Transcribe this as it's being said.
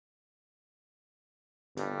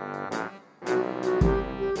In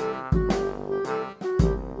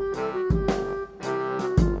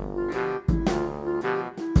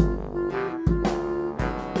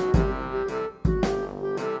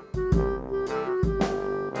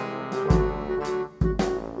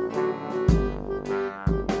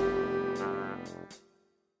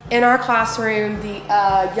our classroom, the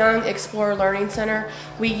Young Explorer Learning Center,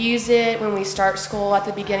 we use it when we start school at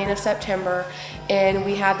the beginning of September, and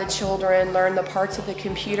we have the children learn the parts of the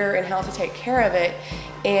computer and how to take care of it.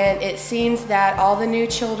 And it seems that all the new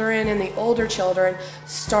children and the older children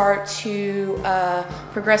start to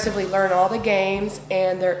progressively learn all the games,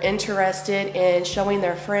 and they're interested in showing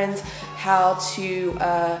their friends how to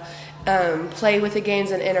play with the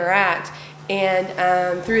games and interact.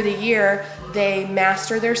 And through the year, they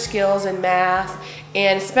master their skills in math,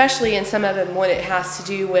 and especially in some of them when it has to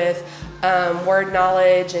do with word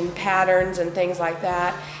knowledge and patterns and things like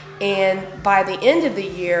that. And by the end of the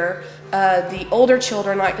year, the older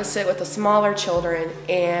children like to sit with the smaller children,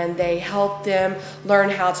 and they help them learn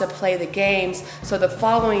how to play the games. So the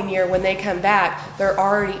following year when they come back, they're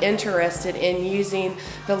already interested in using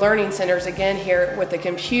the learning centers again here with the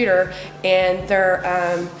computer, and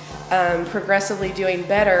they're progressively doing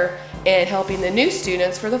better and helping the new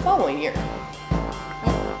students for the following year.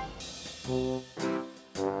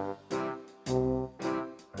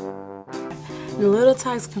 The Little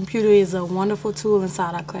Tikes computer is a wonderful tool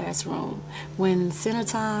inside our classroom. When center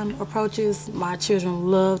time approaches, my children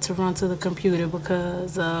love to run to the computer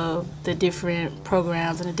because of the different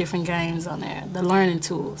programs and the different games on there, the learning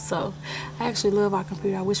tools. So I actually love our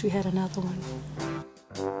computer. I wish we had another one.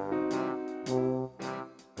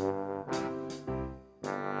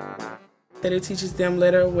 That it teaches them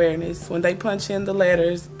letter awareness. When they punch in the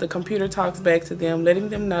letters, the computer talks back to them, letting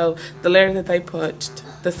them know the letter that they punched,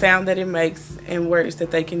 the sound that it makes, and words that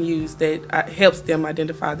they can use that helps them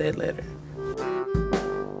identify that letter.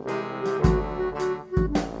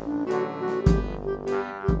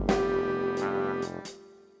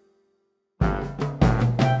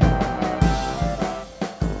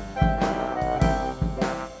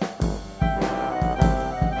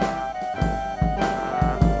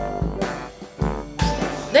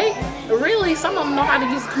 Some of them know how to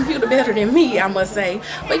use a computer better than me, I must say.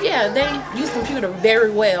 But yeah, they use computer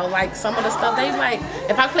very well. Like some of the stuff they like,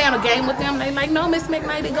 if I play on a game with them, they like, no, Miss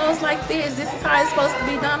McKnight, it goes like this. This is how it's supposed to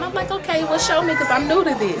be done. I'm like, okay, well, show me because I'm new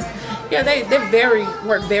to this. Yeah, they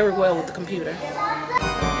work very well with the computer.